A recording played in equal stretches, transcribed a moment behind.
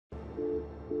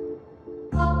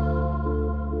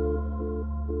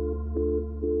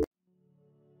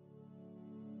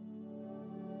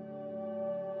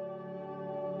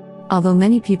Although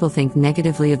many people think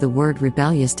negatively of the word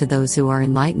rebellious to those who are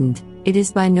enlightened, it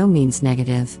is by no means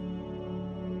negative.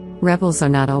 Rebels are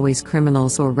not always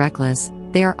criminals or reckless,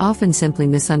 they are often simply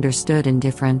misunderstood and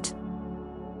different.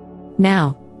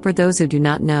 Now, for those who do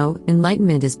not know,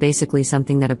 enlightenment is basically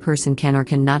something that a person can or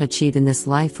cannot achieve in this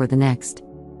life or the next.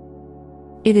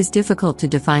 It is difficult to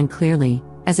define clearly,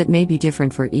 as it may be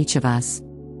different for each of us.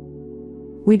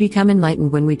 We become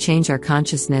enlightened when we change our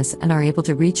consciousness and are able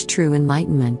to reach true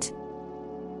enlightenment.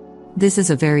 This is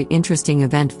a very interesting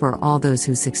event for all those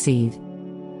who succeed.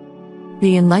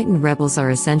 The enlightened rebels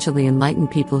are essentially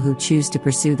enlightened people who choose to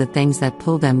pursue the things that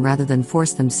pull them rather than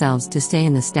force themselves to stay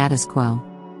in the status quo.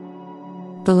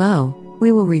 Below,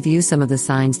 we will review some of the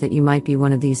signs that you might be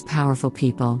one of these powerful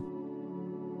people.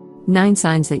 9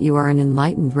 signs that you are an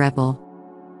enlightened rebel.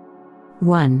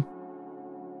 1.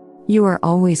 You are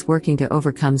always working to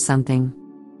overcome something.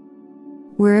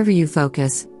 Wherever you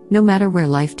focus, no matter where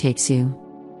life takes you.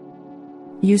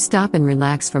 You stop and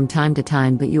relax from time to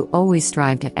time, but you always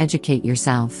strive to educate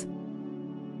yourself.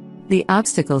 The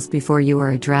obstacles before you are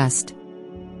addressed.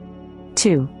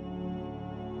 2.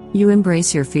 You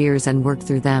embrace your fears and work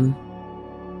through them.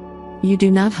 You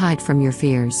do not hide from your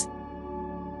fears.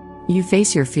 You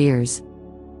face your fears.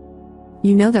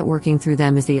 You know that working through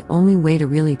them is the only way to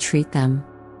really treat them.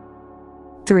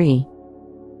 3.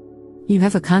 You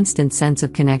have a constant sense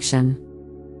of connection.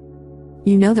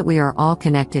 You know that we are all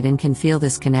connected and can feel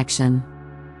this connection.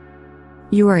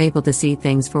 You are able to see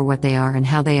things for what they are and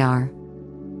how they are.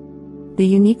 The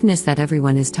uniqueness that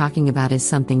everyone is talking about is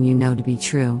something you know to be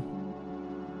true.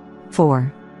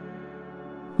 4.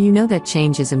 You know that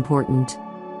change is important.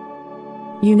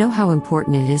 You know how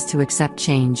important it is to accept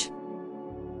change.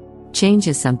 Change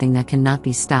is something that cannot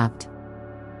be stopped.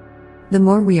 The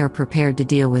more we are prepared to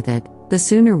deal with it, the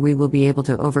sooner we will be able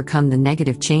to overcome the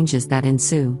negative changes that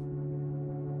ensue.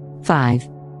 5.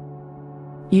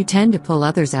 You tend to pull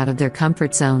others out of their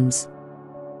comfort zones.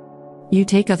 You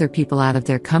take other people out of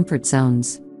their comfort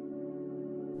zones.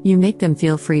 You make them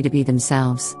feel free to be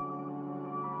themselves.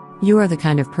 You are the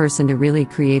kind of person to really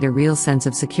create a real sense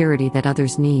of security that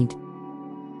others need.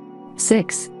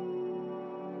 6.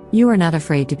 You are not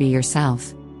afraid to be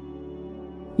yourself.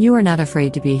 You are not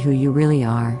afraid to be who you really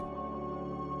are.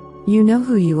 You know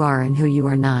who you are and who you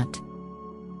are not.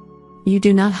 You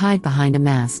do not hide behind a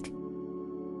mask.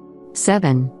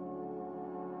 7.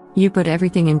 You put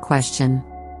everything in question.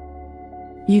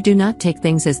 You do not take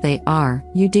things as they are,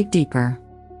 you dig deeper.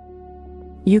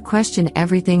 You question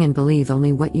everything and believe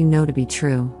only what you know to be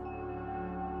true.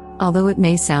 Although it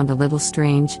may sound a little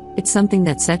strange, it's something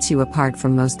that sets you apart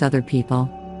from most other people.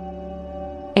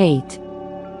 8.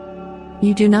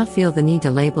 You do not feel the need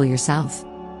to label yourself.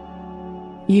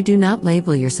 You do not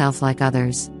label yourself like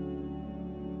others.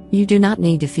 You do not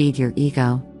need to feed your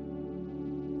ego.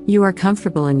 You are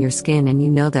comfortable in your skin and you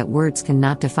know that words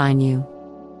cannot define you.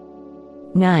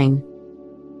 9.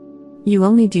 You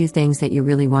only do things that you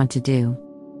really want to do.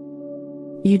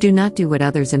 You do not do what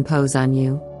others impose on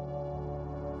you.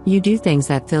 You do things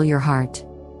that fill your heart.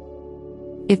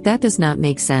 If that does not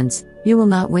make sense, you will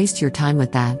not waste your time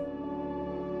with that.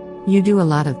 You do a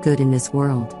lot of good in this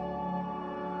world.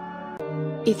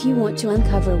 If you want to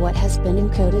uncover what has been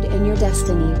encoded in your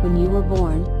destiny when you were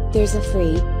born, there's a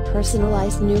free,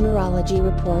 personalized numerology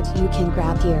report you can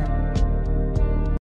grab here.